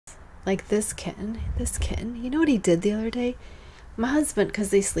Like this kitten, you know what he did the other day? My husband,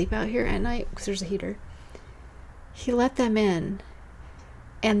 because they sleep out here at night because there's a heater, he let them in,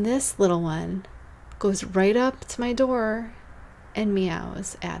 and this little one goes right up to my door and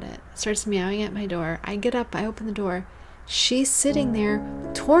meows at it, starts meowing at my door. I get up, I open the door, she's sitting there,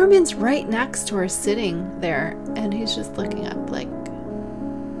 Tormund's right next to her sitting there, and he's just looking up like,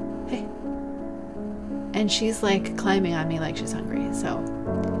 hey, and she's like climbing on me like she's hungry. So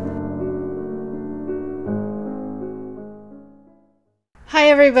hi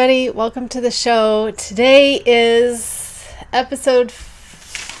everybody, welcome to the show. Today is episode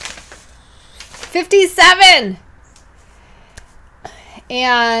 57,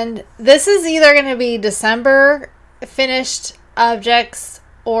 and this is either going to be December finished objects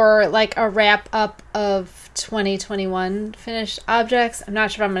or like a wrap up of 2021 finished objects. I'm not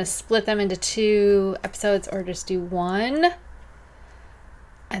sure if I'm going to split them into 2 episodes or just do one.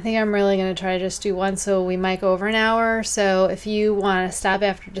 I think I'm really going to try to just do one, so we might go over an hour. So if you want to stop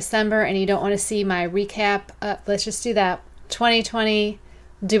after December and you don't want to see my recap, let's just do that. 2020,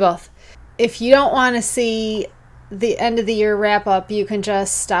 do both. If you don't want to see the end of the year wrap up, you can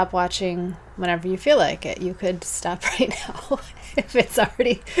just stop watching whenever you feel like it. You could stop right now if it's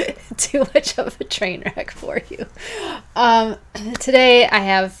already too much of a train wreck for you. Today I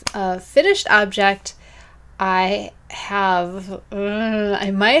have a finished object. I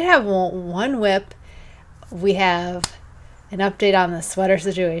might have one whip. We have an update on the sweater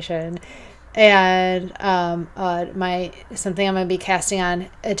situation, and something I'm going to be casting on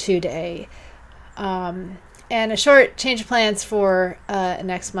a 2-day, and a short change of plans for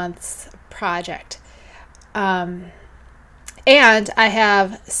next month's project. And I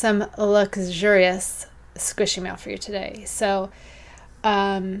have some luxurious squishy mail for you today. So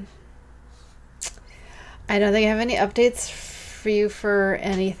I don't think I have any updates for you for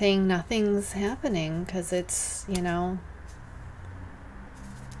anything. Nothing's happening because it's, you know,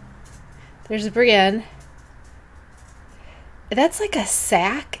 there's a Brienne. That's like a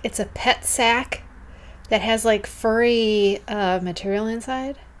sack. It's a pet sack that has like furry material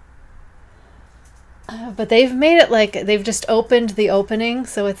inside. But they've made it like they've just opened the opening,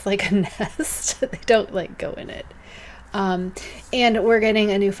 so it's like a nest. They don't like go in it. And we're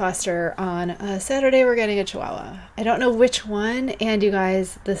getting a new foster on Saturday. We're getting a Chihuahua. I don't know which one. And you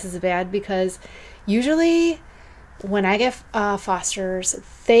guys, this is bad because usually when I get fosters,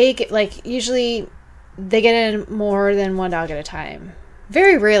 they get usually they get in more than one dog at a time.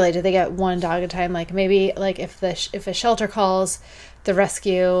 Very rarely do they get one dog at a time. Like maybe like if a shelter calls the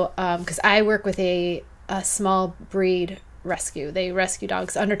rescue, because I work with a small breed rescue. They rescue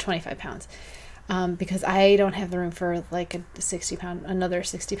dogs under 25 pounds. Because I don't have the room for like another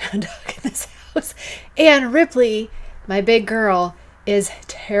 60-pound dog in this house. And Ripley, my big girl, is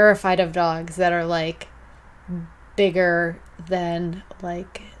terrified of dogs that are like bigger than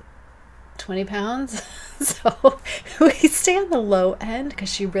like 20 pounds. So we stay on the low end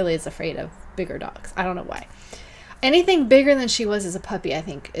because she really is afraid of bigger dogs. I don't know why. Anything bigger than she was as a puppy, I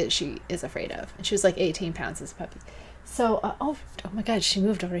think she is afraid of. And she was like 18 pounds as a puppy. So, oh my God, she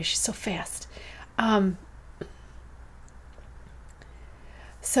moved already. She's so fast.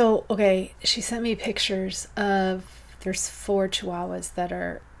 So, okay, she sent me pictures of, there's 4 Chihuahuas that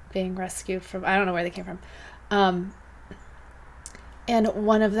are being rescued from, I don't know where they came from. And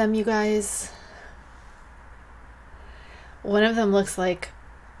one of them, you guys, one of them looks like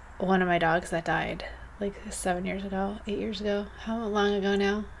one of my dogs that died like 7 years ago, 8 years ago. How long ago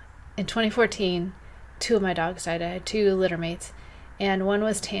now? In 2014, 2 of my dogs died. I had 2 litter mates. And one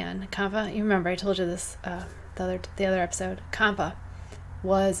was Tan. Kampa, you remember I told you this the other episode. Kampa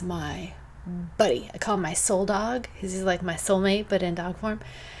was my buddy. I call him my soul dog. He's like my soulmate, but in dog form.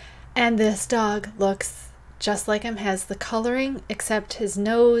 And this dog looks just like him, has the coloring, except his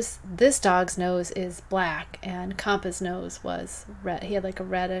nose, this dog's nose is black, and Kampa's nose was red. He had like a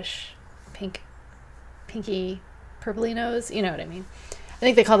reddish, pinky, purpley nose. You know what I mean. I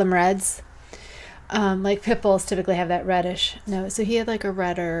think they call them reds. Like pit bulls typically have that reddish nose. So he had like a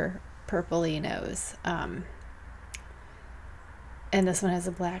redder, purpley nose. And this one has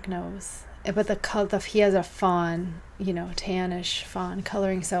a black nose. But he has a fawn, you know, tannish fawn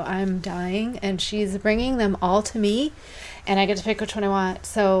coloring. So I'm dying, and she's bringing them all to me, and I get to pick which one I want.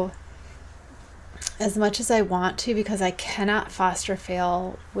 So as much as I want to, because I cannot foster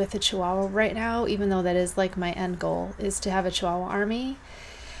fail with a Chihuahua right now, even though that is like my end goal, is to have a Chihuahua army.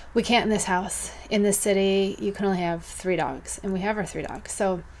 We can't in this house. In this city, you can only have 3 dogs, and we have our 3 dogs.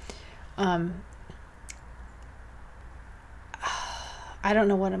 So I don't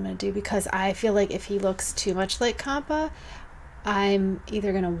know what I'm going to do, because I feel like if he looks too much like Kampa, I'm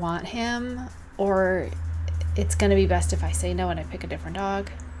either going to want him or it's going to be best if I say no and I pick a different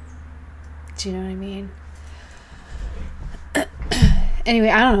dog. Do you know what I mean? Anyway,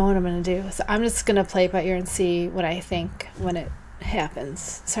 I don't know what I'm going to do. So I'm just going to play it by ear and see what I think when it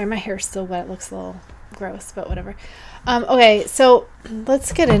happens. Sorry, my hair's still wet. It looks a little gross, but whatever. Okay, so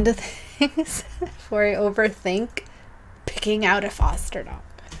let's get into things before I overthink picking out a foster dog.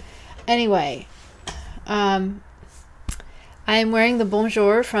 Anyway, I'm wearing the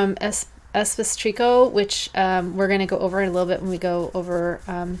Bonjour from Espis Tricot, which we're going to go over in a little bit when we go over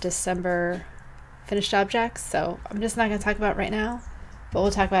December finished objects. So I'm just not going to talk about it right now, but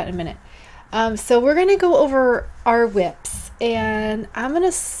we'll talk about it in a minute. So we're going to go over our whips, and I'm going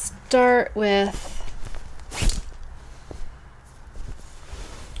to start with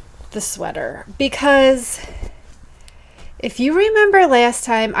the sweater, because if you remember last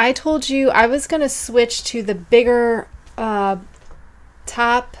time I told you I was going to switch to the bigger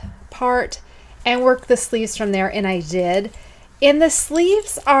top part and work the sleeves from there, and I did. And the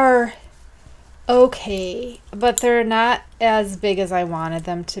sleeves are okay, but they're not as big as I wanted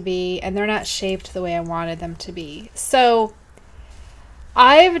them to be, and they're not shaped the way I wanted them to be. So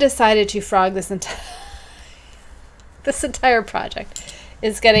I've decided to frog this entire project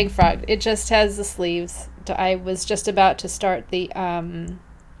is getting frogged. It just has the sleeves. I was just about to start the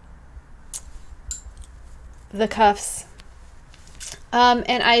cuffs.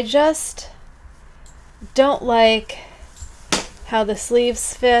 And I just don't like how the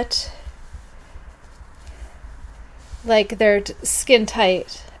sleeves fit. Like they're skin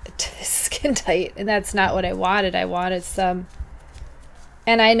tight, and that's not what I wanted. I wanted some,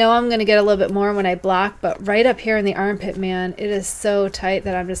 and I know I'm going to get a little bit more when I block, but right up here in the armpit, man, it is so tight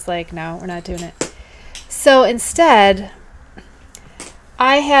that I'm just like, no, we're not doing it. So instead,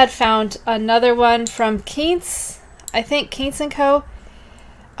 I had found another one from Keens, I think Keens & Co.,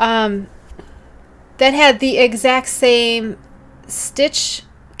 that had the exact same stitch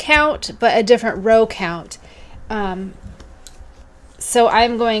count, but a different row count. So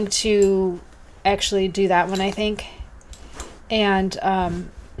I'm going to actually do that one, I think. And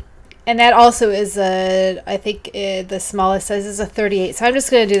that also is I think the smallest size is a 38. So I'm just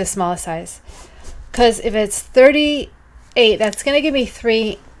going to do the smallest size. Because if it's 38, that's going to give me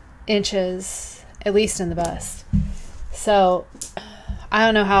 3 inches, at least in the bust. So I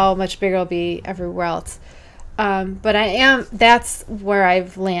don't know how much bigger it'll be everywhere else. But that's where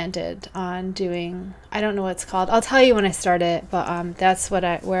I've landed on doing, I don't know what it's called. I'll tell you when I start it, but that's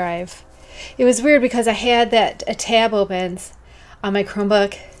it was weird because I had a tab opens on my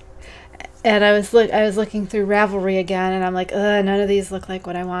Chromebook, and I was looking through Ravelry again, and I'm like, ugh, none of these look like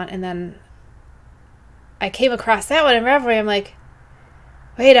what I want. And then I came across that one in Ravelry. I'm like,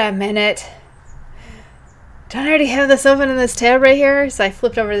 wait a minute. Don't I already have this open in this tab right here? So I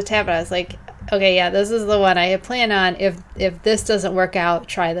flipped over the tab, and I was like, okay, yeah, this is the one I plan on. If this doesn't work out,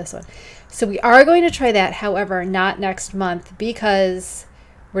 try this one. So we are going to try that, however, not next month, because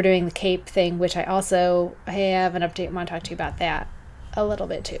we're doing the Cape thing, which I also have an update. I want to talk to you about that a little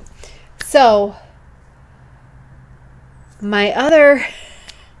bit too. So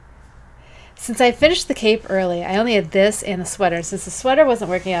since I finished the Cape early, I only had this and the sweater. Since the sweater wasn't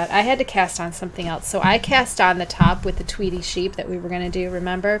working out, I had to cast on something else. So I cast on the top with the Tweety sheep that we were going to do,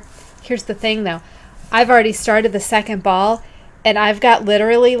 remember? Here's the thing, though. I've already started the second ball, and I've got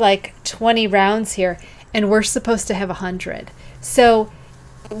literally like 20 rounds here, and we're supposed to have 100. So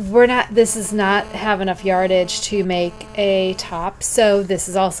this does not have enough yardage to make a top, so this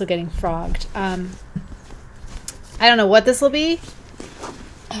is also getting frogged. I don't know what this will be.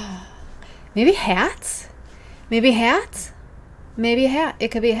 Maybe hats? Maybe hats? Maybe a hat. It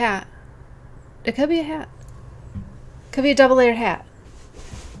could be a hat. It could be a hat. Could be a double-layered hat.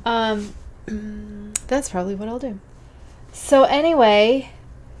 That's probably what I'll do. So anyway,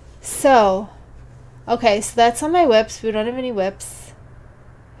 okay, so that's on my whips. We don't have any whips.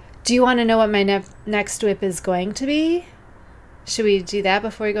 Do you want to know what my next whip is going to be? Should we do that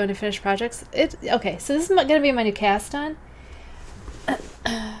before we go into finished projects? Okay, so this is going to be my new cast on.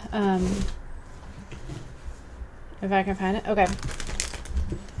 If I can find it. Okay.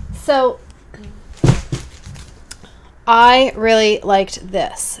 So I really liked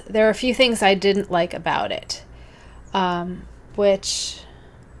this. There are a few things I didn't like about it, which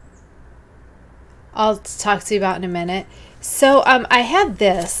I'll talk to you about in a minute. So I had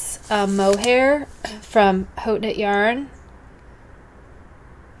this mohair from Haute Knit Yarn.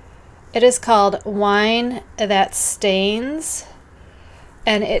 It is called Wine That Stains,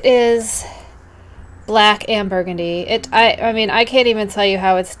 and it is black and burgundy. I mean, I can't even tell you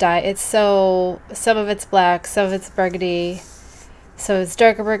how it's dyed. It's some of it's black, some of it's burgundy. So it's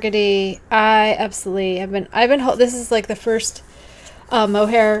darker burgundy. I absolutely have been, this is like the first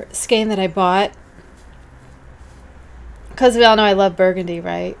mohair skein that I bought. Because we all know I love burgundy,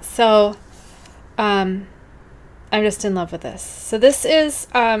 right? So I'm just in love with this. So this is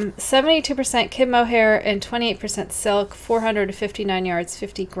 72% kid mohair and 28% silk, 400 to 59 yards,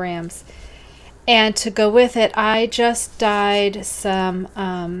 50 grams. And to go with it, I just dyed some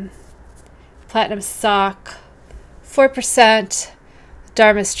platinum sock, 4%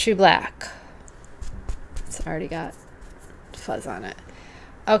 Dharma's True Black. It's already got fuzz on it.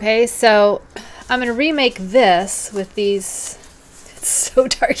 Okay, so I'm going to remake this with these. It's so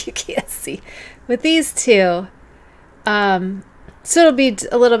dark you can't see. With these two. So it'll be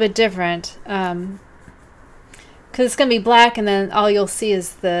a little bit different. Because it's going to be black, and then all you'll see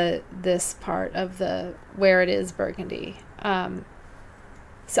is this part of the where it is burgundy. So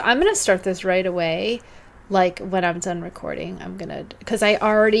I'm going to start this right away. Like when I'm done recording, I'm going to, because I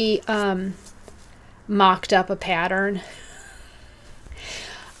already mocked up a pattern.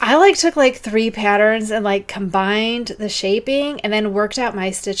 I like took like 3 patterns and like combined the shaping and then worked out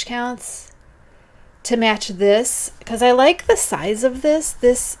my stitch counts to match this, because I like the size of this.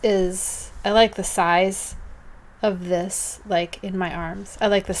 I like the size of this, like in my arms. I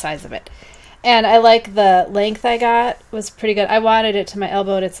like the size of it. And I like the length I got was pretty good. I wanted it to my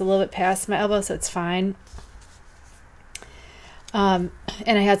elbow, and it's a little bit past my elbow, so it's fine. And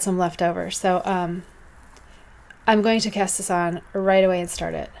I had some left over. So I'm going to cast this on right away and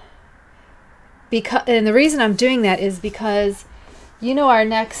start it. And the reason I'm doing that is because, you know, our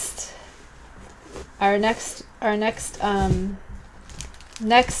next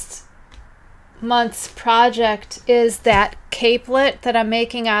month's project is that capelet that I'm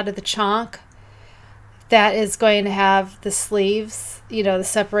making out of the chonk. That is going to have the sleeves, you know, the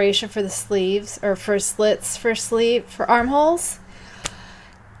separation for the sleeves, or for slits for armholes.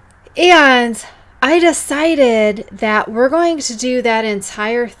 And I decided that we're going to do that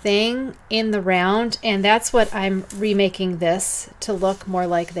entire thing in the round, and that's what I'm remaking this to look more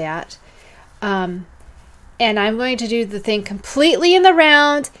like that. And I'm going to do the thing completely in the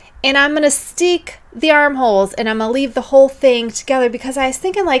round, and I'm going to stick the armholes, and I'm going to leave the whole thing together, because I was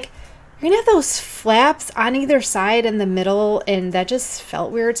thinking, like, you're going to have those flaps on either side in the middle, and that just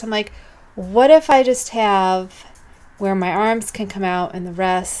felt weird. So I'm like, what if I just have where my arms can come out and the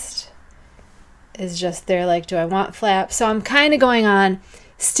rest is just there? Like, do I want flaps? So I'm kind of going on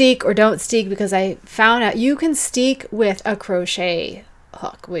steek or don't steek, because I found out you can steek with a crochet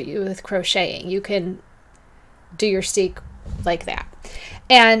hook. With crocheting, you can do your steek like that.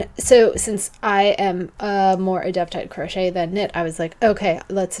 And so since I am more adept at crochet than knit, I was like, okay,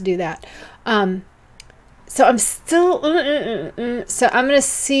 let's do that. So I'm still, so I'm going to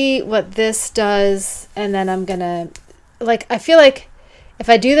see what this does. And then I'm going to, like, I feel like if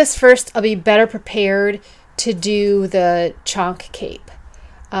I do this first, I'll be better prepared to do the chonk cape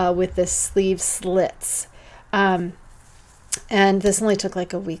with the sleeve slits. And this only took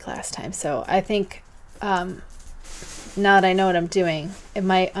like a week last time. So I think, now that I know what I'm doing, it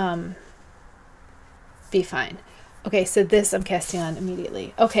might be fine. Okay, so this I'm casting on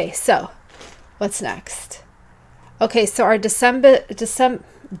immediately. Okay, so what's next? Okay, so our December.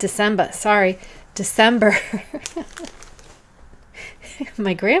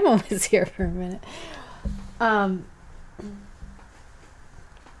 My grandma was here for a minute.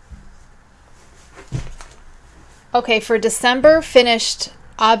 Okay, for December finished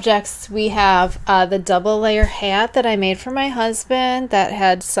objects, we have the double layer hat that I made for my husband that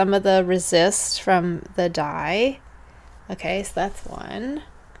had some of the resist from the dye. Okay, so that's one.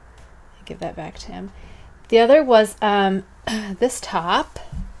 I'll give that back to him. The other was this top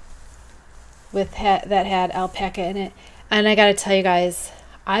with that had alpaca in it. And I gotta tell you guys,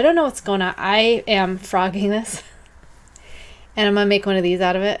 I don't know what's going on. I am frogging this. And I'm gonna make one of these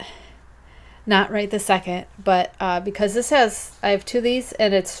out of it. Not right this second, but because this has, I have 2 of these,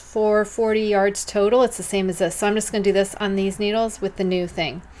 and it's 440 yards total. It's the same as this. So I'm just going to do this on these needles with the new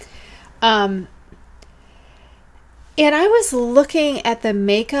thing. And I was looking at the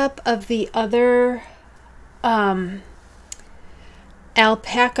makeup of the other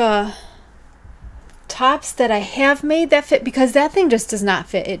alpaca tops that I have made that fit, because that thing just does not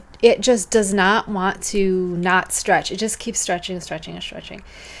fit. It just does not want to not stretch. It just keeps stretching and stretching and stretching.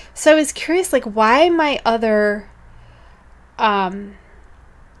 So I was curious, like, why my other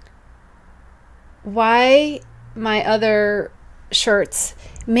shirts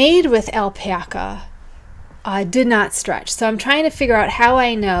made with alpaca did not stretch. So I'm trying to figure out how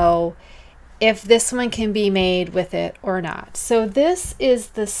I know if this one can be made with it or not. So this is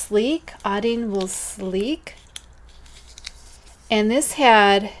the Sleek, Audine Wool Sleek. And this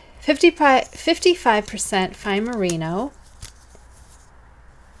had 55% fine merino,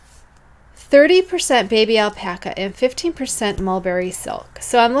 30% baby alpaca, and 15% mulberry silk.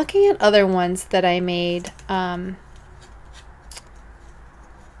 So I'm looking at other ones that I made.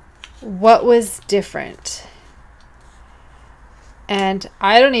 What was different? And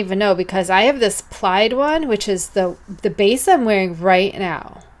I don't even know, because I have this plied one, which is the base I'm wearing right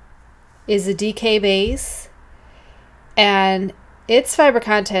now is a DK base, and its fiber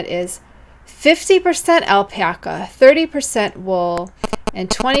content is 50% alpaca, 30% wool, and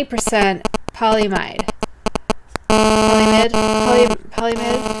 20% polymide. Polymid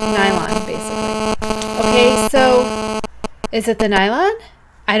nylon, basically. Okay, so is it the nylon?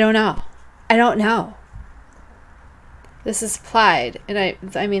 I don't know. I don't know. This is plied, and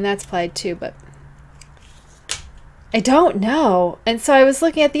I mean that's plied too, but I don't know. And so I was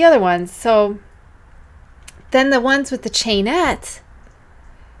looking at the other ones. So then the ones with the chainette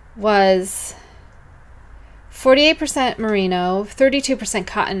was 48% merino, 32%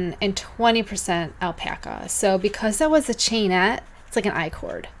 cotton, and 20% alpaca. So because that was a chainette, it's like an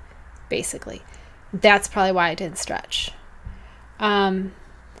I-cord, basically. That's probably why it didn't stretch. And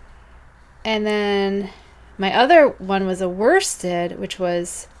then my other one was a worsted, which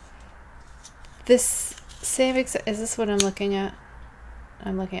was this same exact. Is this what I'm looking at?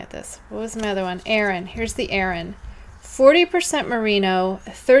 I'm looking at this. What was my other one? Aran. Here's the Aran. 40% merino,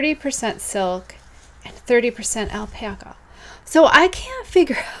 30% silk, and 30% alpaca. So I can't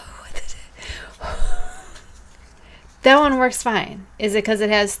figure out what that one works fine. Is it because it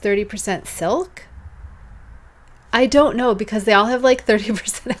has 30% silk? I don't know, because they all have like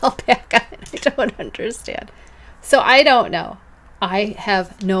 30% alpaca, and I don't understand. So I don't know. I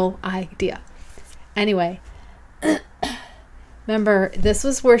have no idea. Anyway, remember, this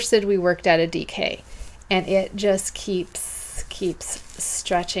was worsted we worked at a DK, and it just keeps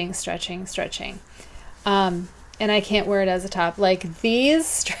stretching. And I can't wear it as a top. Like, these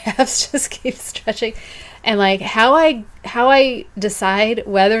straps just keep stretching. And like how I decide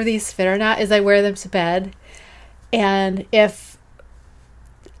whether these fit or not is I wear them to bed. And if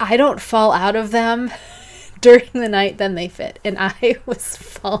I don't fall out of them during the night, then they fit. And I was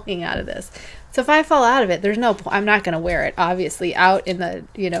falling out of this. So if I fall out of it, there's no point. I'm not going to wear it, obviously, out in the,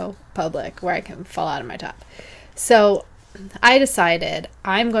 public where I can fall out of my top. So I decided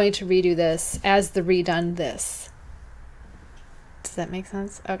I'm going to redo this as the redone this. Does that make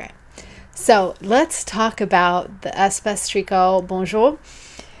sense? Okay. So let's talk about the Espèce Tricot Bonjour.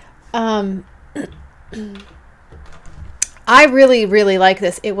 I really, really like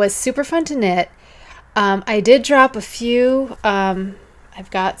this. It was super fun to knit. I did drop a few.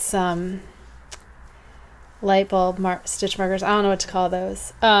 I've got some light bulb stitch markers. I don't know what to call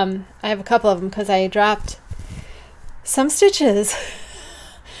those. I have a couple of them because I dropped some stitches.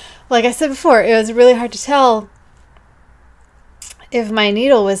 Like I said before, it was really hard to tell if my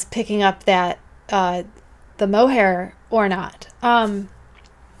needle was picking up that the mohair or not.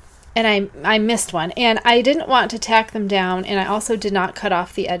 And I missed one, and I didn't want to tack them down, and I also did not cut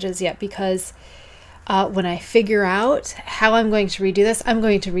off the edges yet, because when I figure out how I'm going to redo this, I'm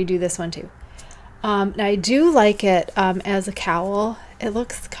going to redo this one too. And I do like it as a cowl. It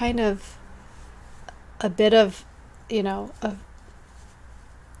looks kind of a bit of, a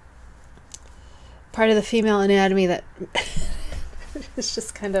part of the female anatomy that is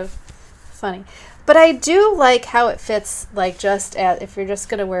just kind of funny. But I do like how it fits, like, just as, if you're just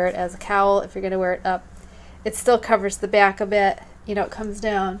going to wear it as a cowl, if you're going to wear it up, it still covers the back a bit. It comes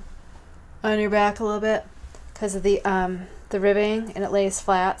down on your back a little bit because of the ribbing, and it lays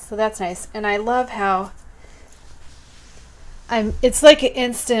flat, so that's nice. And I love how it's like an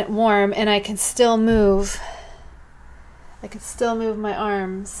instant warm, and I can still move. I can still move my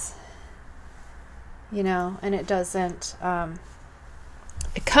arms, and it doesn't,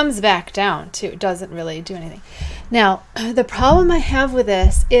 it comes back down too. It doesn't really do anything. Now, the problem I have with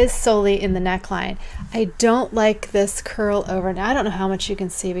this is solely in the neckline. I don't like this curl over. Now, I don't know how much you can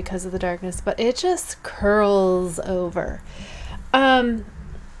see because of the darkness, but it just curls over. And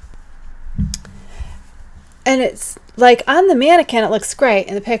it's like on the mannequin, it looks great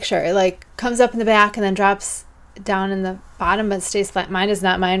in the picture. It like comes up in the back and then drops down in the bottom, but stays flat. Mine is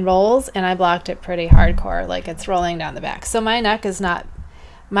not. Mine rolls, and I blocked it pretty hardcore. Like, it's rolling down the back. So my neck is not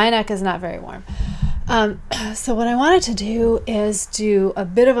very warm. So what I wanted to do is do a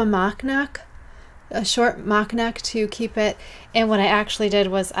bit of a mock neck, a short mock neck to keep it. And what I actually did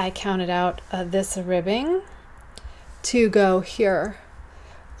was I counted out this ribbing to go here.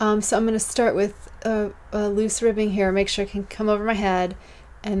 So I'm going to start with a loose ribbing here, make sure it can come over my head,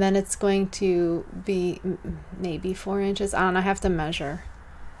 And then it's going to be maybe 4 inches. I don't know, I have to measure.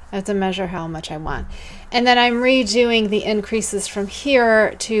 I have to measure how much I want. And then I'm redoing the increases from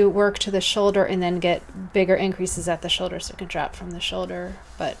here to work to the shoulder and then get bigger increases at the shoulder so it can drop from the shoulder.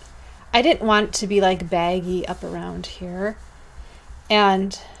 But I didn't want it to be like baggy up around here.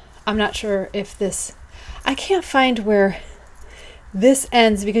 And I'm not sure if this, I can't find where this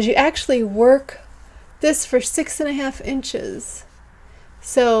ends because you actually work this for 6.5 inches.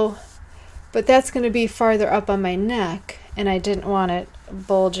 So, but that's going to be farther up on my neck and I didn't want it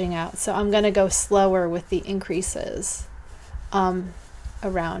bulging out. So I'm going to go slower with the increases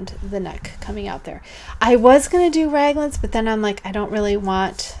around the neck coming out there. I was going to do raglets, but then I'm like, I don't really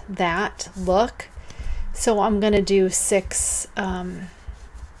want that look. So I'm going to do 6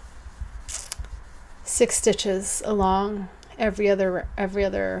 stitches along every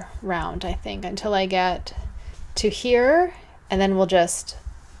other round, I think, until I get to here, and then we'll just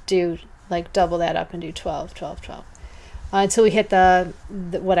do like double that up and do 12, 12, 12 until we hit the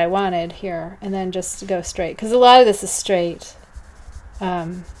what I wanted here, and then just go straight, because a lot of this is straight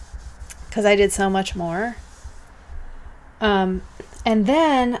because I did so much more. And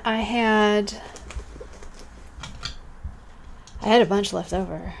then I had a bunch left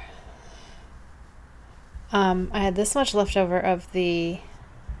over. I had this much left over of the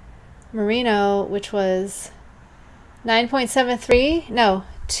merino, which was 9.73, no,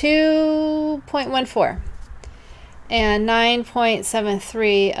 2.14, and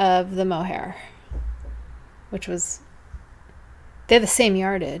 9.73 of the mohair, which was, they're the same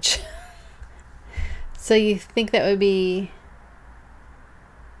yardage. So you think that would be,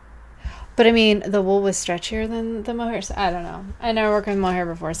 but I mean, the wool was stretchier than the mohair, so I don't know. I never worked with mohair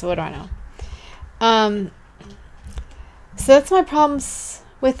before, so what do I know? So that's my problems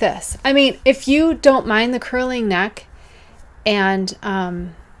with this. I mean, if you don't mind the curling neck, and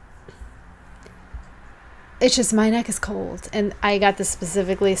it's just my neck is cold, and I got this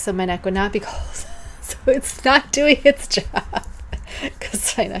specifically so my neck would not be cold. So it's not doing its job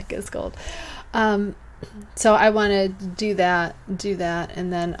because my neck is cold. So I want to do that,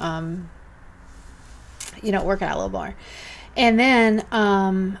 and then you know, work it out a little more. And then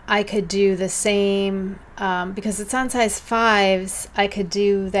I could do the same, because it's on size 5s, I could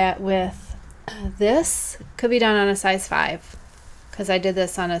do that with this. Could be done on a size 5, because I did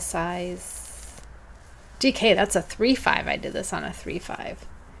this on a size DK. That's a 3.5. I did this on a 3.5.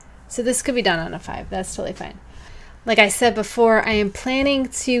 So this could be done on a 5. That's totally fine. Like I said before, I am planning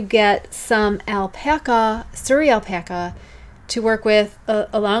to get some alpaca, Surrey alpaca, to work with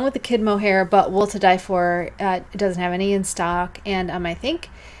along with the kid mohair, but wool to dye for. It doesn't have any in stock, and I think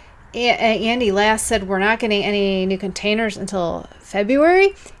Andy last said we're not getting any new containers until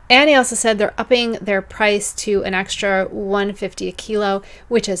February. And he also said they're upping their price to an extra $150 a kilo,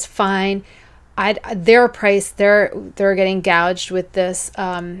 which is fine. Their price, they're getting gouged with this.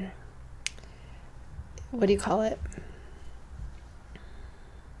 What do you call it?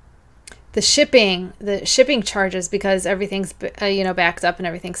 The shipping charges, because everything's you know, backed up and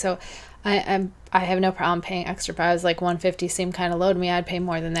everything. So I have no problem paying extra. But I was like, $150 seemed kind of low to me. I'd pay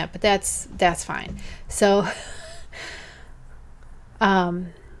more than that, but that's fine. So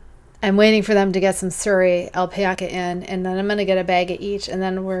I'm waiting for them to get some Surrey alpaca in, and then I'm gonna get a bag of each, and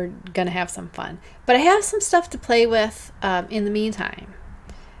then we're gonna have some fun. But I have some stuff to play with in the meantime.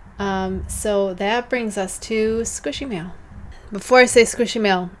 So that brings us to squishy mail. Before I say squishy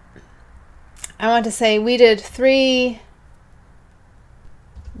mail, I want to say we did 3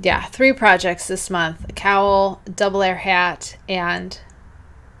 projects this month: a cowl, double air hat, and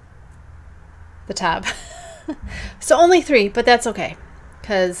the tub. So only 3, but that's okay,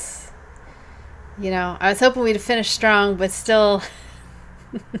 because, you know, I was hoping we'd finish strong, but still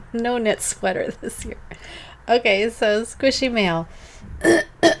no knit sweater this year. Okay, so squishy mail.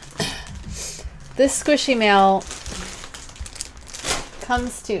 This squishy mail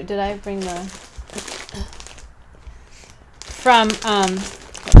comes to, did I bring the, from, hold on.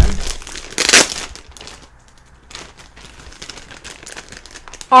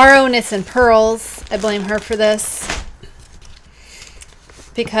 R.O. Knits and Pearls. I blame her for this,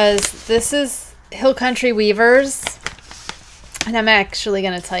 because this is Hill Country Weavers, and I'm actually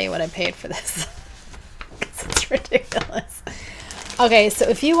going to tell you what I paid for this, because it's ridiculous. Okay, so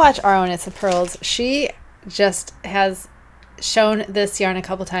if you watch R.O. Knits and Pearls, she just has shown this yarn a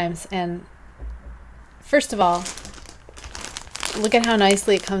couple times, and first of all, look at how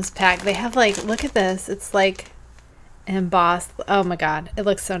nicely it comes packed. They have, like, look at this, it's like embossed. Oh my god, it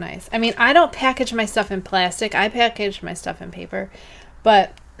looks so nice. I mean, I don't package my stuff in plastic, I package my stuff in paper,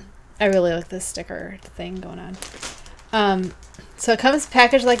 but I really like this sticker thing going on. So it comes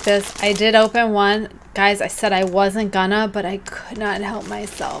packaged like this. I did open one. Guys, I said I wasn't gonna, but I could not help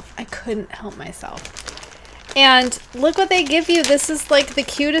myself. I couldn't help myself. And look what they give you. This is like the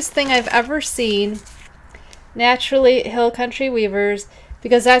cutest thing I've ever seen. Naturally Hill Country Weavers,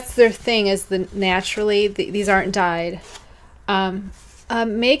 because that's their thing, is the naturally, these aren't dyed. A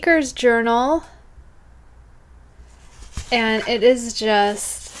maker's journal. And it is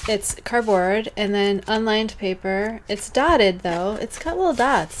just, it's cardboard and then unlined paper. It's dotted though. It's got little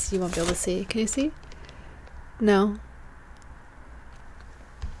dots. You won't be able to see. Can you see? No.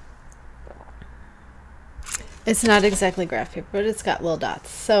 It's not exactly graph paper, but it's got little dots.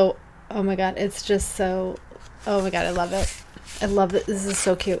 So, oh my God, it's just so, oh my God, I love it. I love it. This is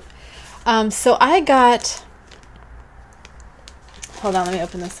so cute. So I got, hold on, let me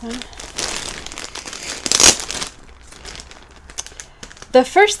open this one. The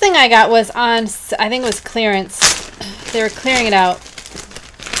first thing I got was on, I think it was clearance. They were clearing it out.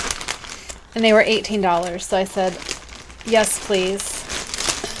 And they were $18. So I said, yes, please.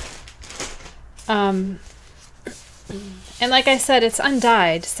 And like I said, it's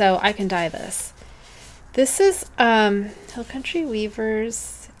undyed, so I can dye this. This is Hill Country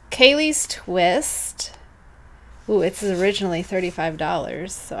Weavers, Kaylee's Twist. Ooh, it's originally $35,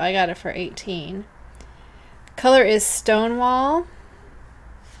 so I got it for $18. Color is Stonewall.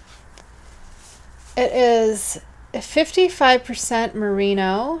 It is 55%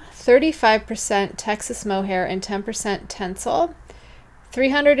 merino, 35% Texas mohair, and 10% tencel.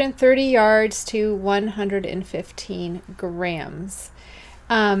 330 yards to 115 grams.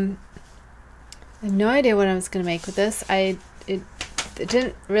 I have no idea what I was going to make with this. It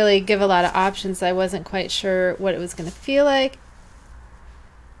didn't really give a lot of options. I wasn't quite sure what it was going to feel like.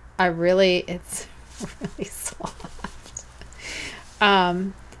 It's really soft.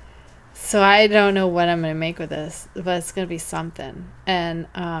 So I don't know what I'm going to make with this, but it's going to be something. And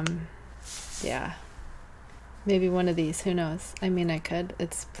yeah, maybe one of these, who knows? I mean, I could.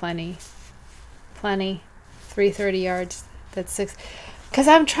 It's plenty. 330 yards. That's 6. Because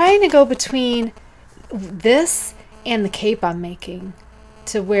I'm trying to go between this and the cape I'm making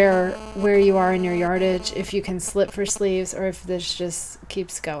to where you are in your yardage, if you can slip for sleeves or if this just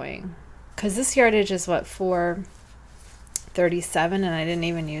keeps going. Because this yardage is what, 437, and I didn't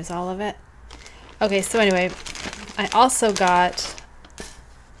even use all of it. Okay, so anyway, I also got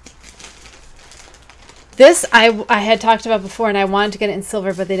this. I had talked about before, and I wanted to get it in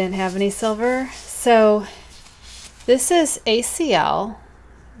silver, but they didn't have any silver. So this is ACL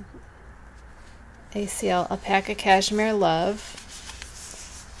Alpaca Cashmere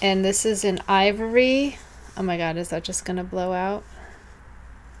Love, and this is in ivory. Oh my God, is that just gonna blow out?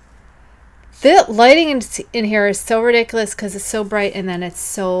 The lighting in here is so ridiculous because it's so bright and then it's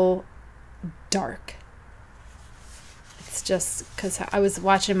so dark. It's just because I was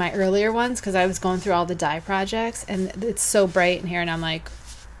watching my earlier ones because I was going through all the dye projects and it's so bright in here and I'm like,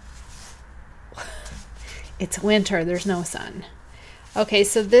 it's winter, there's no sun. Okay,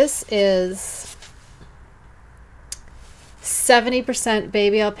 so this is 70%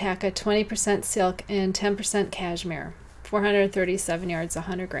 baby alpaca, 20% silk, and 10% cashmere. 437 yards,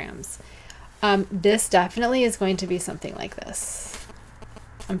 100 grams. This definitely is going to be something like this.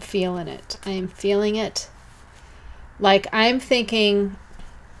 I'm feeling it. I am feeling it. Like, I'm thinking,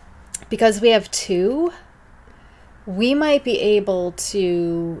 because we have 2, we might be able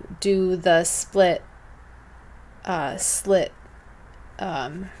to do the slit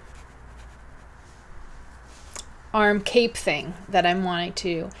arm cape thing that I'm wanting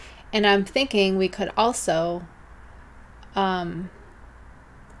to. And I'm thinking we could also,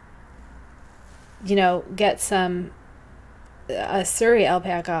 you know, get some Surrey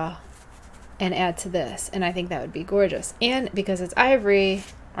alpaca and add to this, and I think that would be gorgeous. And because it's ivory,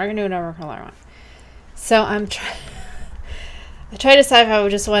 we're gonna do whatever color I want. So I try to decide if I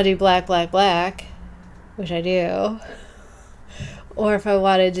would just want to do black, which I do, or if I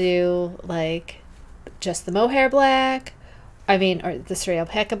want to do like just the mohair black, or the Surrey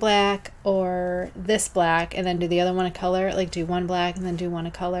alpaca black, or this black, and then do the other one a color, like do one black and then do one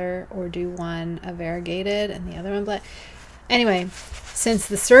a color, or do one a variegated and the other one black. Anyway, since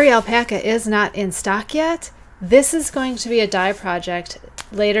the Surrey alpaca is not in stock yet, this is going to be a dye project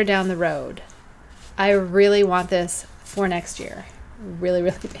later down the road. I really want this for next year. Really,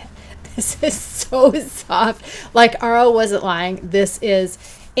 really bad. This is so soft. Like, Aro wasn't lying. This is,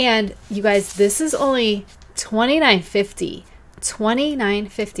 and you guys, this is only $29.50.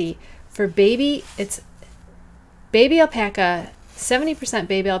 $29.50 for baby. It's baby alpaca, 70%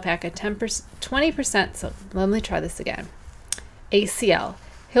 baby alpaca, 20%. So let me try this again. ACL,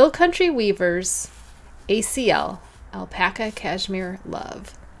 Hill Country Weavers, ACL, alpaca cashmere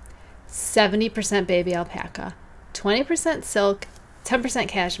love. 70% baby alpaca, 20% silk, 10%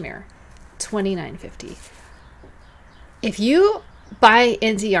 cashmere, $29.50. If you buy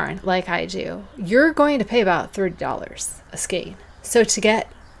into yarn like I do, you're going to pay about $30 a skein. So to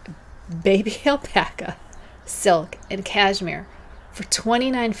get baby alpaca, silk, and cashmere for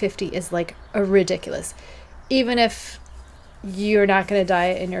 $29.50 is like a ridiculous. Even if you're not going to dye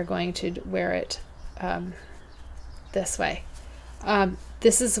it and you're going to wear it this way.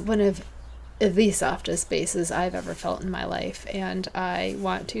 This is one of the softest bases I've ever felt in my life, and I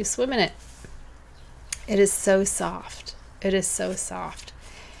want to swim in it. It is so soft. It is so soft.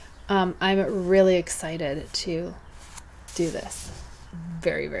 I'm really excited to do this.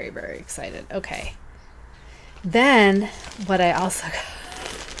 Very, very, very excited. Okay. Then what I also got,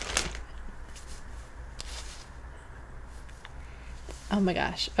 oh my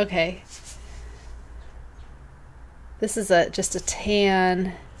gosh. Okay. This is just a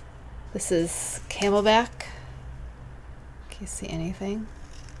tan. This is Camelback. Can you see anything?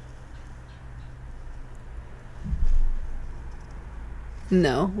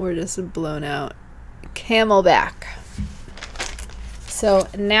 No, we're just blown out. Camelback. So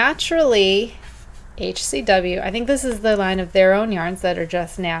naturally, HCW, I think this is the line of their own yarns that are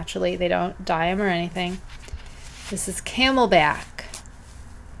just naturally, they don't dye them or anything. This is Camelback.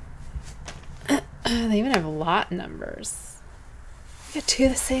 They even have lot numbers. You got two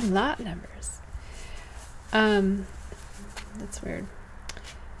of the same lot numbers. That's weird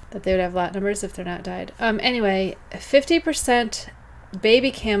that they would have lot numbers if they're not dyed. Anyway, 50%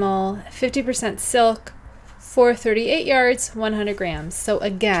 baby camel, 50% silk, 438 yards, 100 grams. So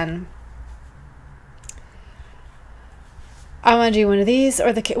again, I want to do one of these,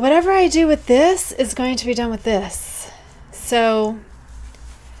 or whatever I do with this is going to be done with this. So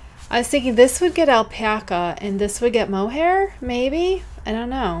I was thinking this would get alpaca and this would get mohair, maybe. I don't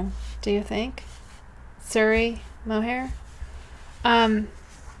know. Do you think? Surrey mohair?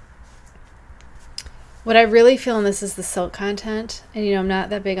 What I really feel in this is the silk content. And you know, I'm not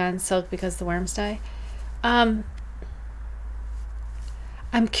that big on silk because the worms dye. I'm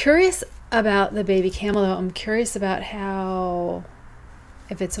curious about the baby camel though. I'm curious about how,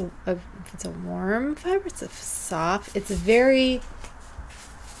 if it's a worm fiber, it's a soft, it's very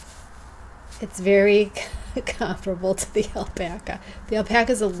comparable to the alpaca. The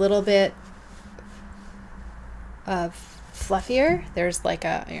alpaca is a little bit fluffier. There's like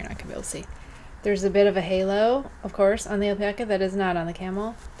a, you're not gonna be able to see. There's a bit of a halo, of course, on the alpaca that is not on the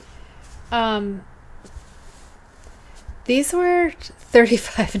camel. These were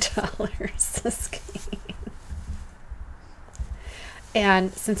 $35 a skein.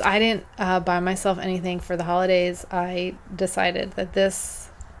 And since I didn't buy myself anything for the holidays, I decided that this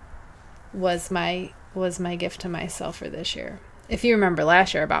was my gift to myself for this year. If you remember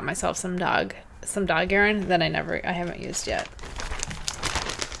last year, I bought myself some dog yarn that I haven't used yet.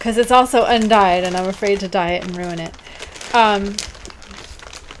 Because it's also undyed and I'm afraid to dye it and ruin it.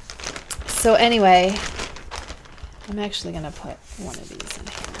 So anyway, I'm actually going to put one of these in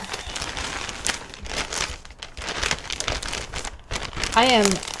here. I am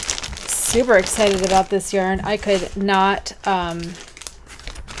super excited about this yarn. I could not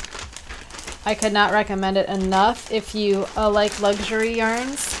recommend it enough if you like luxury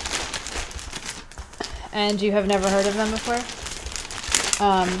yarns and you have never heard of them before.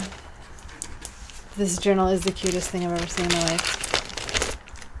 This journal is the cutest thing I've ever seen in my life.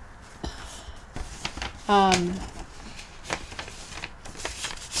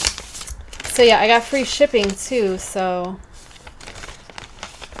 So yeah, I got free shipping too, so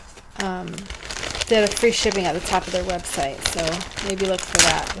they have free shipping at the top of their website, so maybe look for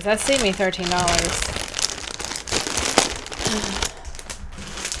that, because that saved me $13,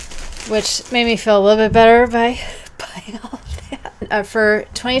 which made me feel a little bit better by buying all of that. For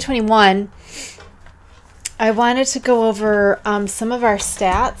 2021, I wanted to go over some of our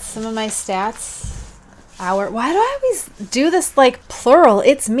stats, some of my stats. Why do I always do this like plural?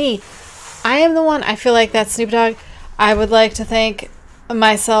 It's me. I am the one. I feel like that's Snoop Dogg. I would like to thank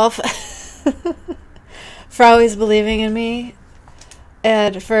myself for always believing in me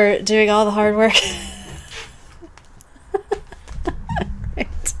and for doing all the hard work. Right.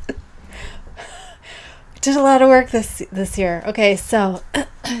 Did a lot of work this year. Okay, so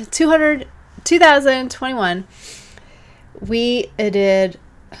 2021 we did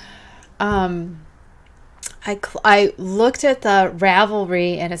I looked at the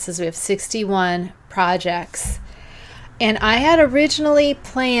Ravelry and it says we have 61 projects, and I had originally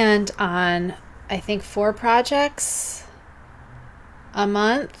planned on, I think, 4 projects a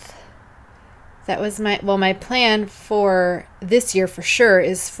month, That was my plan for this year for sure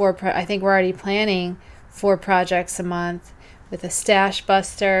is I think we're already planning 4 projects a month with a stash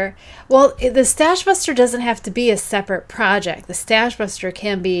buster. Well, the stash buster doesn't have to be a separate project. The stash buster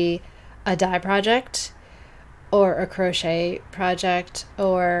can be a dye project or a crochet project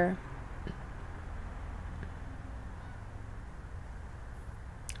or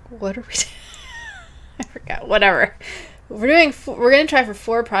what are we doing? I forgot. Whatever. We're going to try for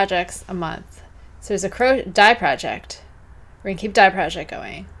 4 projects a month. So there's a dye project. We're going to keep dye project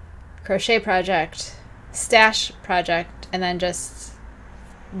going. Crochet project, stash project, and then just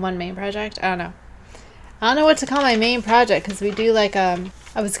one main project. I don't know. I don't know what to call my main project because we do like I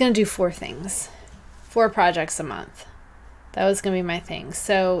was going to do 4 things. 4 projects a month. That was going to be my thing.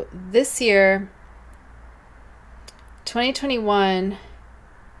 So this year, 2021,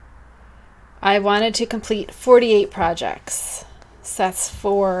 I wanted to complete 48 projects. So that's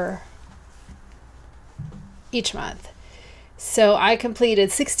 4 each month. So I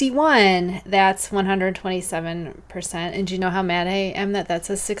completed 61. That's 127%. And do you know how mad I am that that's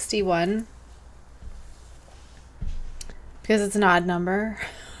a 61? Because it's an odd number.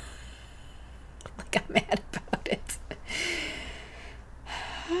 Like I'm mad about it.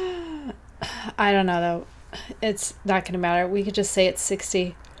 I don't know though. It's not going to matter. We could just say it's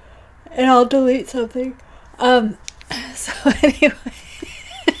 60. And I'll delete something. So anyway,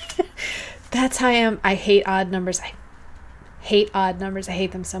 that's how I am. I hate odd numbers. I hate odd numbers. I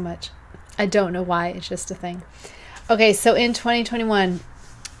hate them so much. I don't know why. It's just a thing. Okay, so in 2021,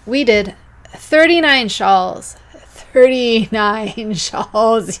 we did 39 shawls. 39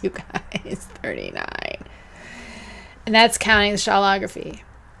 shawls, you guys. 39. And that's counting the shawlography.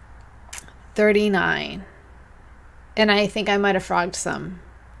 39. And I think I might have frogged some.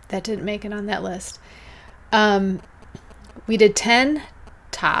 That didn't make it on that list. We did 10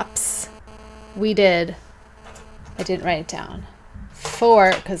 tops. I didn't write it down.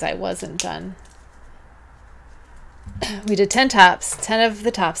 4, because I wasn't done. We did 10 tops, 10 of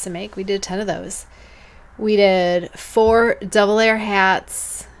the tops to make. We did 10 of those. We did 4 double layer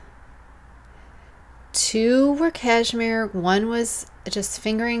hats. 2 were cashmere. 1 was just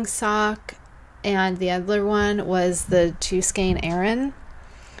fingering sock. And the other one was the 2 skein Aran.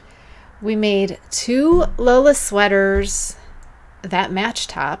 We made 2 Lola sweaters that match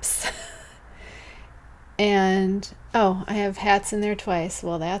tops. And, oh, I have hats in there twice.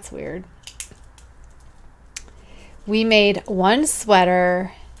 Well, that's weird. We made 1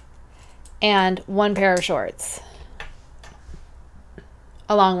 sweater and 1 pair of shorts.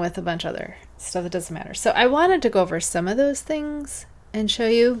 Along with a bunch of other stuff that doesn't matter. So I wanted to go over some of those things and show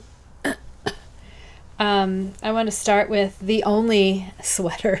you. I want to start with the only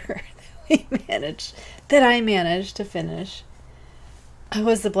sweater that I managed to finish. It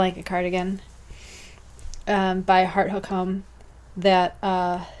was the blanket cardigan by Heart Hook Home that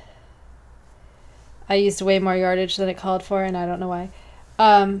I used way more yardage than it called for, and I don't know why.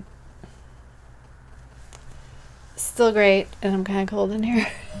 Still great, and I'm kind of cold in here.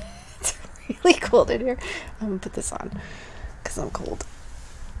 It's really cold in here. I'm gonna put this on because I'm cold.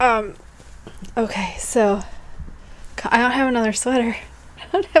 Okay, so I don't have another sweater. I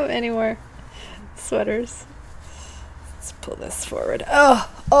don't have any more sweaters. Let's pull this forward. Oh,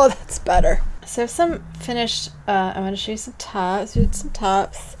 that's better. So I have some finished. I want to show you some tops. We did some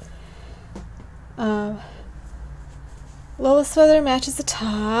tops. Lola sweater matches the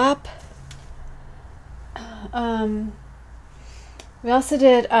top. We also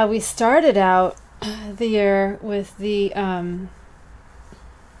did. We started out the year with the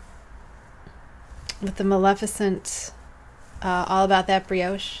Maleficent, All About That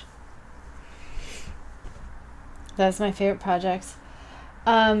Brioche. That's my favorite project.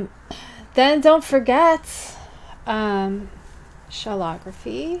 Then don't forget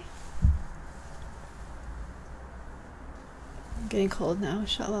shawlography. I'm getting cold now.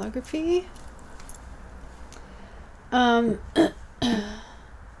 Shawlography.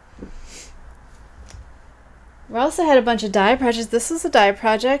 We also had a bunch of dye projects. This was a dye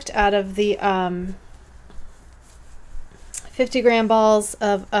project out of the 50 gram balls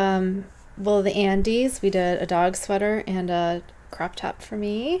of the Andes. We did a dog sweater and a crop top for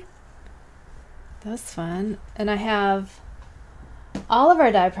me. That was fun. And I have all of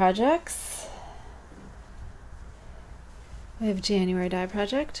our dye projects. We have January dye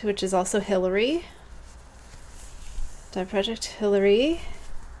project, which is also Hillary. Dye project Hillary.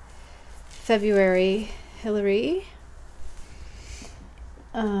 February Hillary.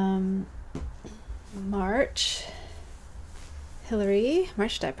 March Hillary.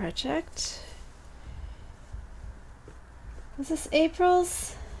 March dye project. Was this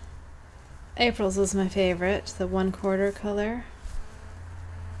April's? April's was my favorite, the 1/4 color.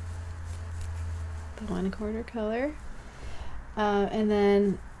 The 1/4 color. And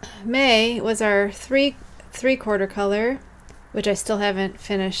then May was our 3/4 color, which I still haven't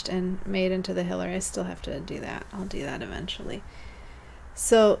finished and made into the hiller. I still have to do that. I'll do that eventually.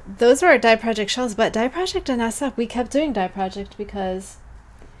 So those were our die project shells, but die project did not stop. We kept doing die project because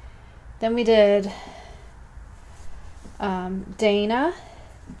then we did Dana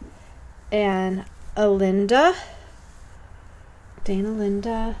and Linda.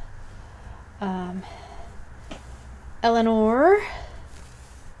 Eleanor.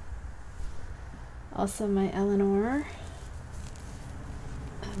 Also my Eleanor.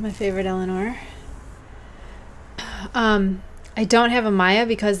 My favorite Eleanor. I don't have a Maya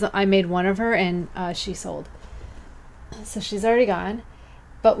because I made one of her and she sold. So she's already gone.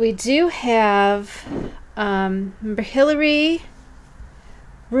 But we do have, remember Hillary,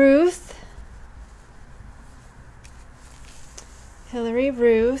 Ruth,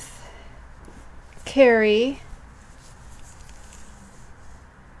 Carrie,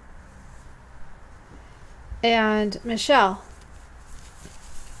 and Michelle.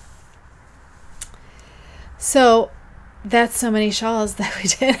 So that's so many shawls that we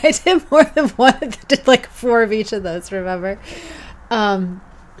did. I did more than one. I did like 4 of each of those, remember? So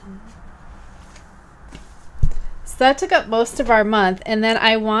that took up most of our month. And then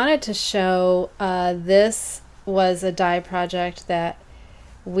I wanted to show, this was a die project that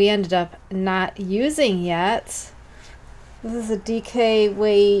we ended up not using yet. This is a DK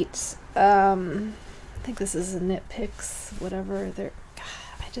weight. I think this is a Knit Picks, whatever.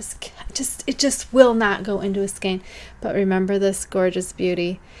 It just will not go into a skein. But remember this gorgeous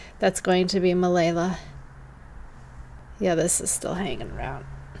beauty that's going to be Malayla. Yeah, this is still hanging around.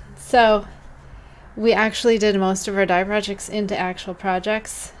 So we actually did most of our die projects into actual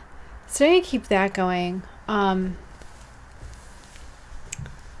projects. So I'm going to keep that going. I'm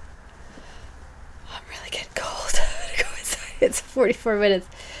really getting cold. I'm going to go inside. It's 44 minutes.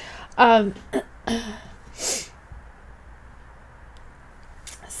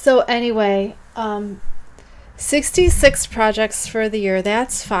 So anyway, 66 projects for the year.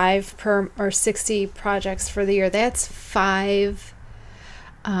 That's 5 per, or 60 projects for the year. That's 5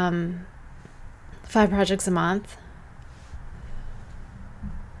 projects a month.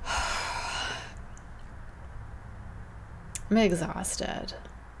 I'm exhausted.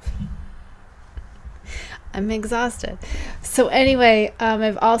 So anyway,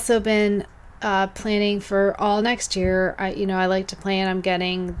 I've also been planning for all next year. I like to plan. I'm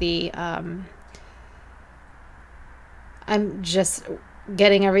getting the I'm just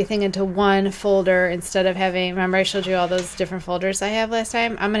getting everything into one folder instead of having, remember I showed you all those different folders I have last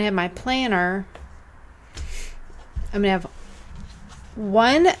time? I'm gonna have my planner. I'm gonna have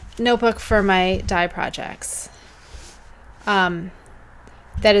one notebook for my die projects. That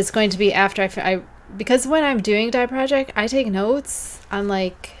is going to be after because when I'm doing die project, I take notes on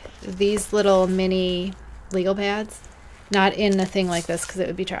like these little mini legal pads, not in a thing like this because it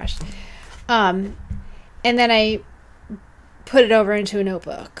would be trashed. And then I put it over into a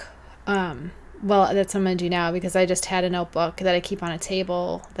notebook. Well, that's what I'm gonna do now because I just had a notebook that I keep on a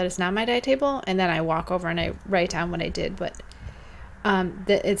table that is not my die table, and then I walk over and I write down what I did, but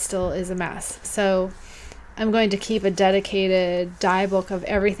it still is a mess. So I'm going to keep a dedicated die book of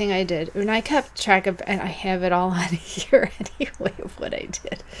everything I did. And I kept track of, and I have it all on here anyway of what I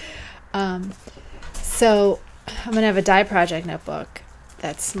did. So I'm going to have a die project notebook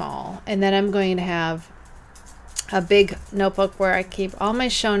that's small. And then I'm going to have a big notebook where I keep all my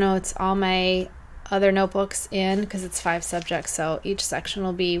show notes, all my other notebooks in, because it's 5 subjects. So each section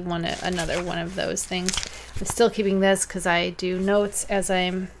will be another one of those things. I'm still keeping this because I do notes as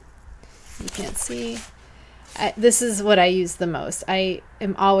you can't see. This is what I use the most. I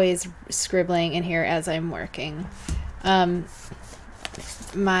am always scribbling in here as I'm working. My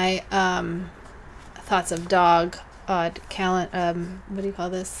thoughts of dog calendar. What do you call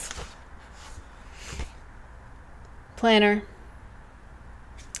this? Planner.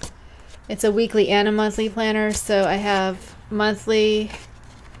 It's a weekly and a monthly planner. So I have monthly,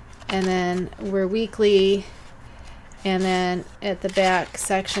 and then we're weekly. And then at the back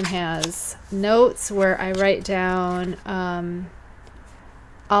section has notes where I write down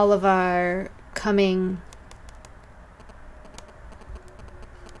all of our coming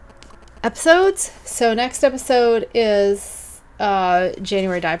episodes. So next episode is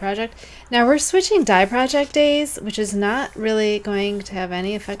January die project. Now we're switching die project days, which is not really going to have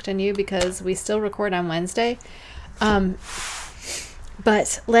any effect on you because we still record on Wednesday.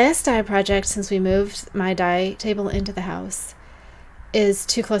 But last die project, since we moved my die table into the house, is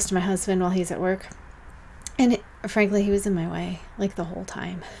too close to my husband while he's at work. And frankly, he was in my way like the whole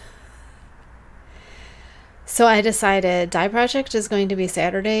time. So I decided dye project is going to be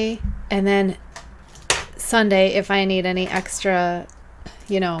Saturday, and then Sunday if I need any extra,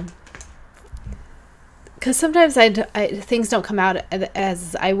 you know, because sometimes things don't come out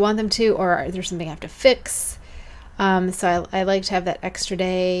as I want them to, or there's something I have to fix. So I like to have that extra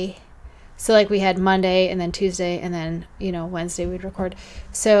day. So like we had Monday and then Tuesday and then, you know, Wednesday we'd record.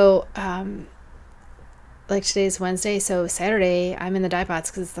 So like today's Wednesday, so Saturday I'm in the dye pots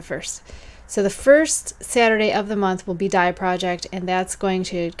because it's the first. So the first Saturday of the month will be dye project, and that's going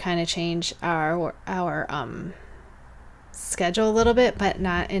to kind of change our schedule a little bit, but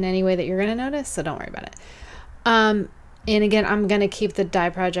not in any way that you're going to notice, so don't worry about it. And again, I'm going to keep the dye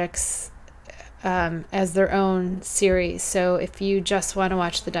projects as their own series. So if you just want to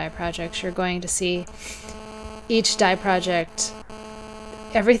watch the dye projects, you're going to see each dye project.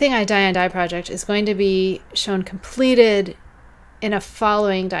 Everything I dye on dye project is going to be shown completed in a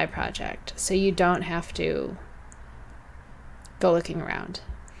following dye project, so you don't have to go looking around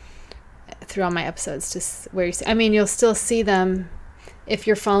through all my episodes to where you see. I mean, you'll still see them if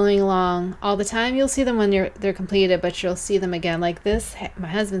you're following along all the time. You'll see them when they're completed, but you'll see them again. Like this, my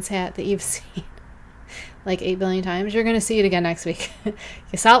husband's hat that you've seen like 8 billion times. You're going to see it again next week.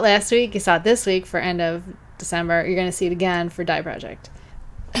 You saw it last week. You saw it this week for end of December. You're going to see it again for dye project.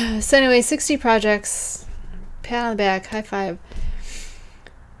 So anyway, 60 projects. Pat on the back. High five.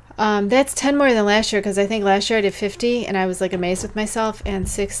 That's 10 more than last year, because I think last year I did 50 and I was like amazed with myself, and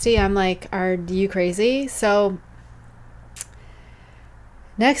 60 I'm like, are you crazy? So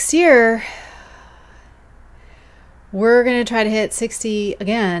next year we're gonna try to hit 60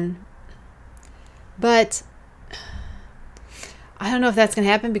 again, but I don't know if that's gonna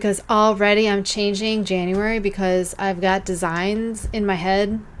happen, because already I'm changing January because I've got designs in my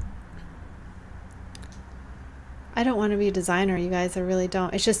head. I don't want to be a designer, you guys. I really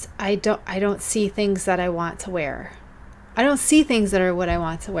don't. It's just I don't see things that I want to wear. I don't see things that are what I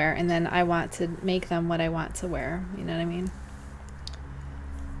want to wear, and then I want to make them what I want to wear. You know what I mean?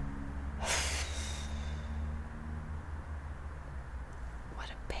 What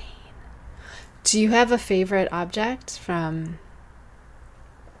a pain. Do you have a favorite object from...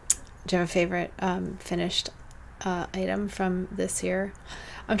 Do you have a favorite finished item from this year?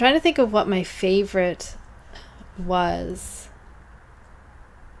 I'm trying to think of what my favorite was.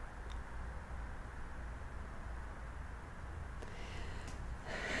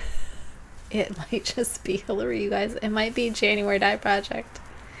 It might just be Hillary, you guys. It might be January dye project,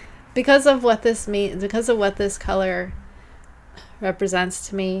 because of what this means, because of what this color represents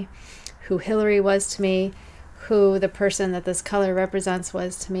to me, who Hillary was to me, who the person that this color represents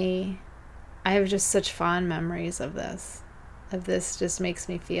was to me. I have just such fond memories of this. Just makes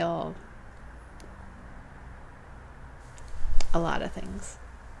me feel a lot of things.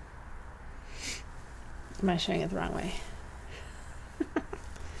 Am I showing it the wrong way?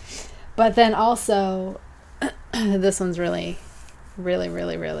 But then also, this one's really, really,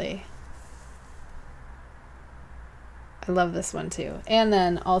 really, really, I love this one too. And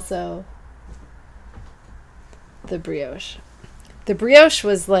then also the brioche. The brioche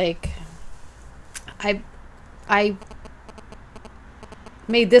was like, I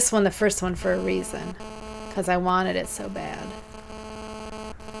made this one the first one for a reason, because I wanted it so bad.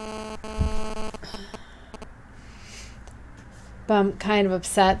 But I'm kind of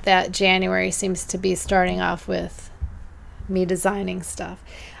upset that January seems to be starting off with me designing stuff.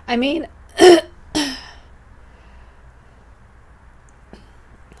 I mean,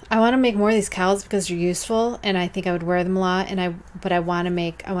 I want to make more of these cowls because they're useful, and I think I would wear them a lot. But I want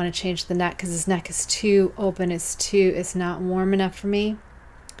to change the neck, because this neck is too open. It's not warm enough for me.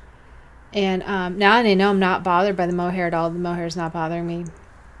 And now I know I'm not bothered by the mohair at all. The mohair is not bothering me.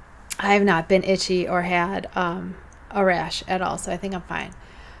 I have not been itchy or had a rash at all, so I think I'm fine.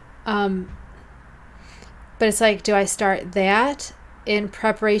 But it's like, do I start that in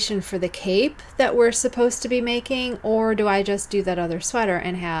preparation for the cape that we're supposed to be making, or do I just do that other sweater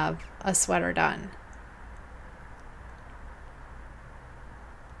and have a sweater done?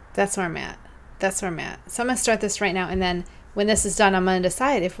 That's where I'm at. So I'm going to start this right now, and then when this is done, I'm going to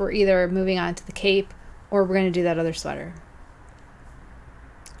decide if we're either moving on to the cape or we're going to do that other sweater.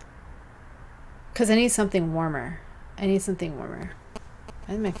 Because I need something warmer. I'm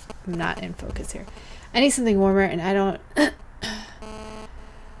not in focus here. I need something warmer, and I don't...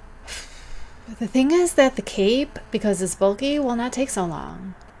 The thing is that the cape, because it's bulky, will not take so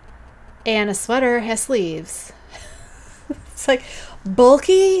long. And a sweater has sleeves. It's like,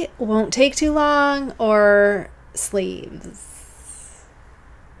 bulky won't take too long, or sleeves.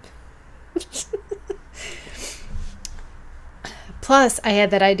 Plus, I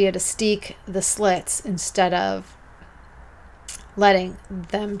had that idea to steek the slits instead of letting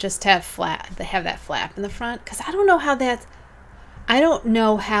them just have that flap in the front, because I don't know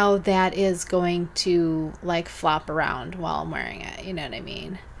how that is going to like flop around while I'm wearing it. You know what I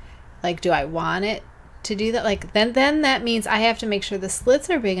mean? Like, do I want it to do that? Like, then that means I have to make sure the slits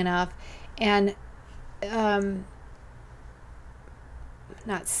are big enough and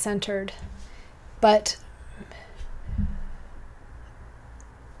not centered, but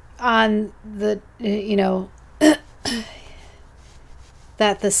on the, you know,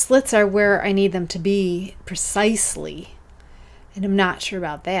 that the slits are where I need them to be precisely. And I'm not sure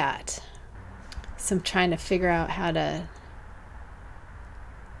about that. So I'm trying to figure out how to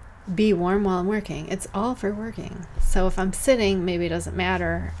be warm while I'm working. It's all for working. So if I'm sitting, maybe it doesn't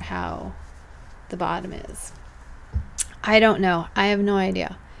matter how the bottom is. I don't know. I have no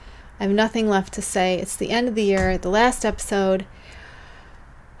idea. I have nothing left to say. It's the end of the year, the last episode.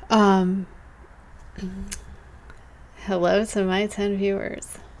 Hello to my 10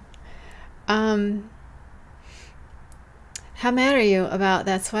 viewers. How mad are you about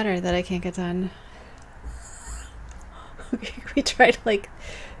that sweater that I can't get done? we tried like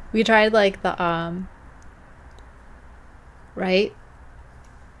the right?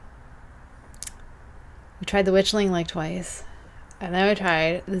 We tried the Witchling like twice. And then I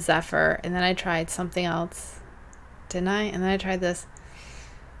tried the Zephyr, and then I tried something else. Didn't I? And then I tried this.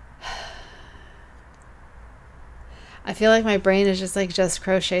 I feel like my brain is just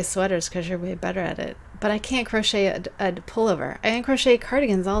crochet sweaters because you're way better at it. But I can't crochet a pullover. I can crochet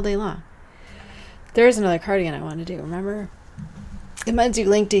cardigans all day long. There is another cardigan I want to do, remember? I'm going to do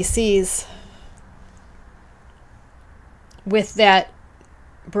Link DCs with that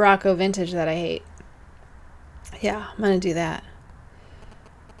Barocco vintage that I hate. Yeah, I'm going to do that.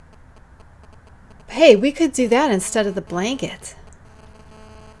 Hey, we could do that instead of the blanket.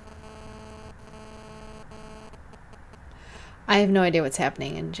 I have no idea what's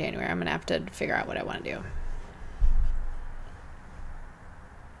happening in January. I'm going to have to figure out what I want to do.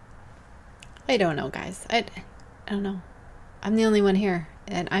 I don't know, guys. I don't know. I'm the only one here,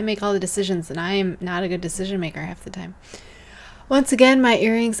 and I make all the decisions, and I am not a good decision maker half the time. Once again, my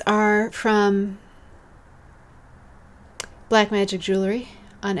earrings are from Black Magic Jewelry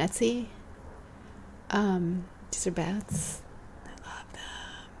on Etsy. These are bats. I love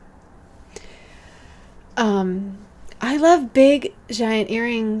them. I love big, giant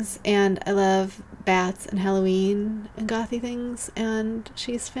earrings, and I love bats and Halloween and gothy things, and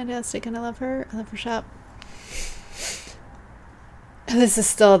she's fantastic, and I love her. I love her shop. This is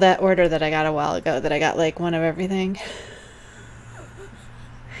still that order that I got a while ago, that I got like one of everything.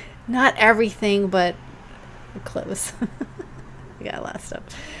 Not everything, but close. I got a lot of stuff.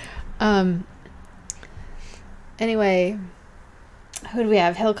 Anyway, who do we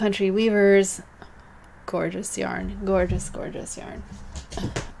have? Hill Country Weavers. Gorgeous yarn. Gorgeous, gorgeous yarn.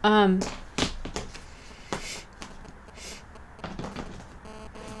 I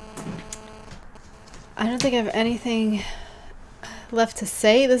don't think I have anything left to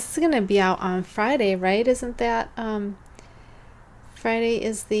say. This is going to be out on Friday, right? Isn't that Friday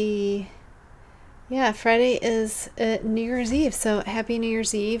is the, yeah, Friday is New Year's Eve. So happy New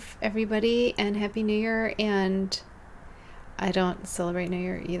Year's Eve, everybody, and Happy New Year. And I don't celebrate New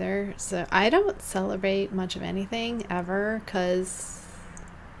Year either. So I don't celebrate much of anything ever, because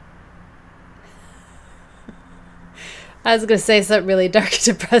I was going to say something really dark and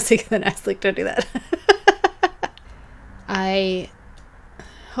depressing, and then I was like, don't do that. I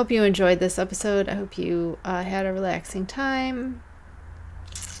hope you enjoyed this episode. I hope you had a relaxing time.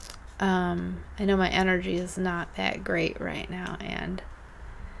 I know my energy is not that great right now, and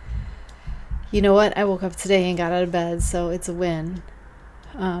you know what? I woke up today and got out of bed, so it's a win.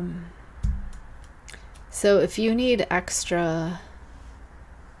 So if you need extra,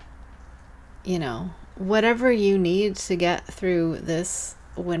 you know, whatever you need to get through this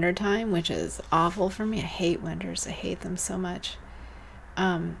winter time, which is awful for me. I hate winters. I hate them so much.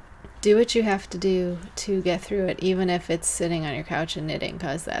 Do what you have to do to get through it, even if it's sitting on your couch and knitting,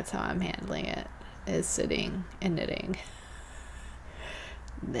 because that's how I'm handling it, is sitting and knitting.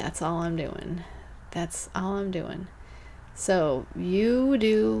 That's all I'm doing. That's all I'm doing. So you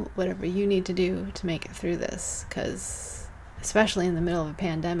do whatever you need to do to make it through this, because especially in the middle of a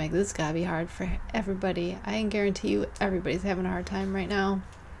pandemic, this has got to be hard for everybody. I can guarantee you everybody's having a hard time right now.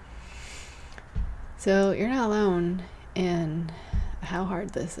 So you're not alone in how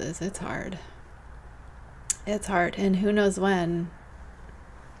hard this is. It's hard. It's hard, and who knows when.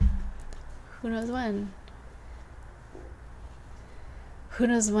 Who knows when. who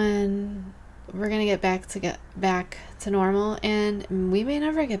knows when we're gonna get back to normal, and we may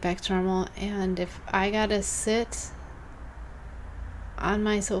never get back to normal. And if I gotta sit on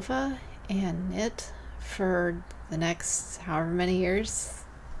my sofa and knit for the next however many years,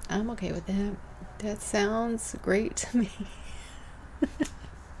 I'm okay with that. That sounds great to me.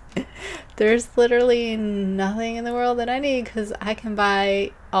 There's literally nothing in the world that I need because I can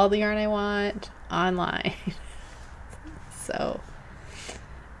buy all the yarn I want online. So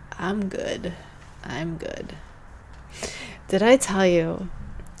I'm good. I'm good. Did I tell you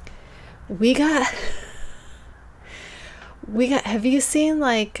we got have you seen,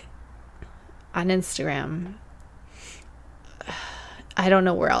 like, on Instagram, I don't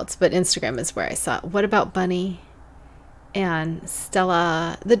know where else, but Instagram is where I saw it. What about Bunny and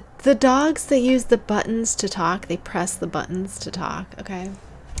Stella, the dogs that use the buttons to talk? They press the buttons to talk. Okay,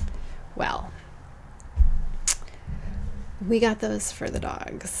 well, we got those for the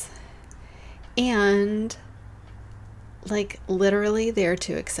dogs, and like literally they're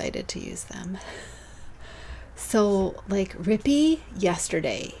too excited to use them. So like Rippy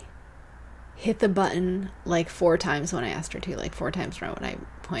yesterday hit the button like 4 times when I asked her to, like 4 times when I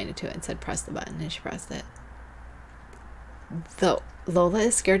pointed to it and said press the button, and she pressed it. Though Lola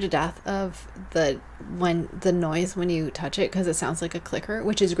is scared to death of the noise when you touch it, because it sounds like a clicker,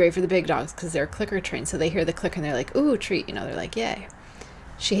 which is great for the big dogs because they're clicker trained, so they hear the clicker and they're like, ooh, treat, you know, they're like, yay.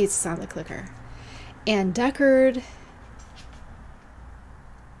 She hates the sound of the clicker. And Deckard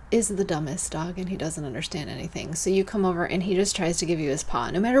is the dumbest dog, and he doesn't understand anything. So you come over and he just tries to give you his paw.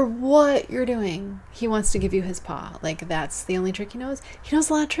 No matter what you're doing, he wants to give you his paw. Like, that's the only trick he knows. He knows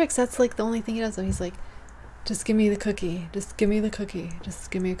a lot of tricks. That's like the only thing he does. So he's like, just give me the cookie. Just give me the cookie. Just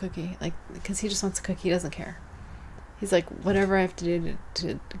give me a cookie. Like, because he just wants a cookie. He doesn't care. He's like, whatever I have to do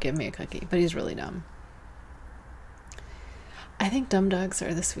to give me a cookie. But he's really dumb. I think dumb dogs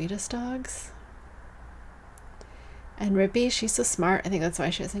are the sweetest dogs. And Rippy, she's so smart. I think that's why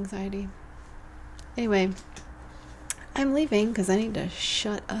she has anxiety. Anyway, I'm leaving because I need to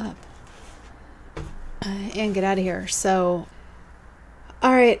shut up and get out of here. So,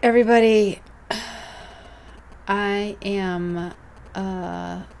 all right, everybody. I am,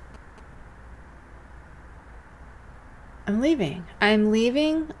 I'm leaving. I'm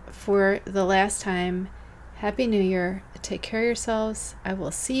leaving for the last time. Happy New Year. Take care of yourselves. I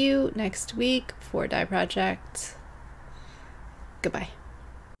will see you next week for Dye Project. Goodbye.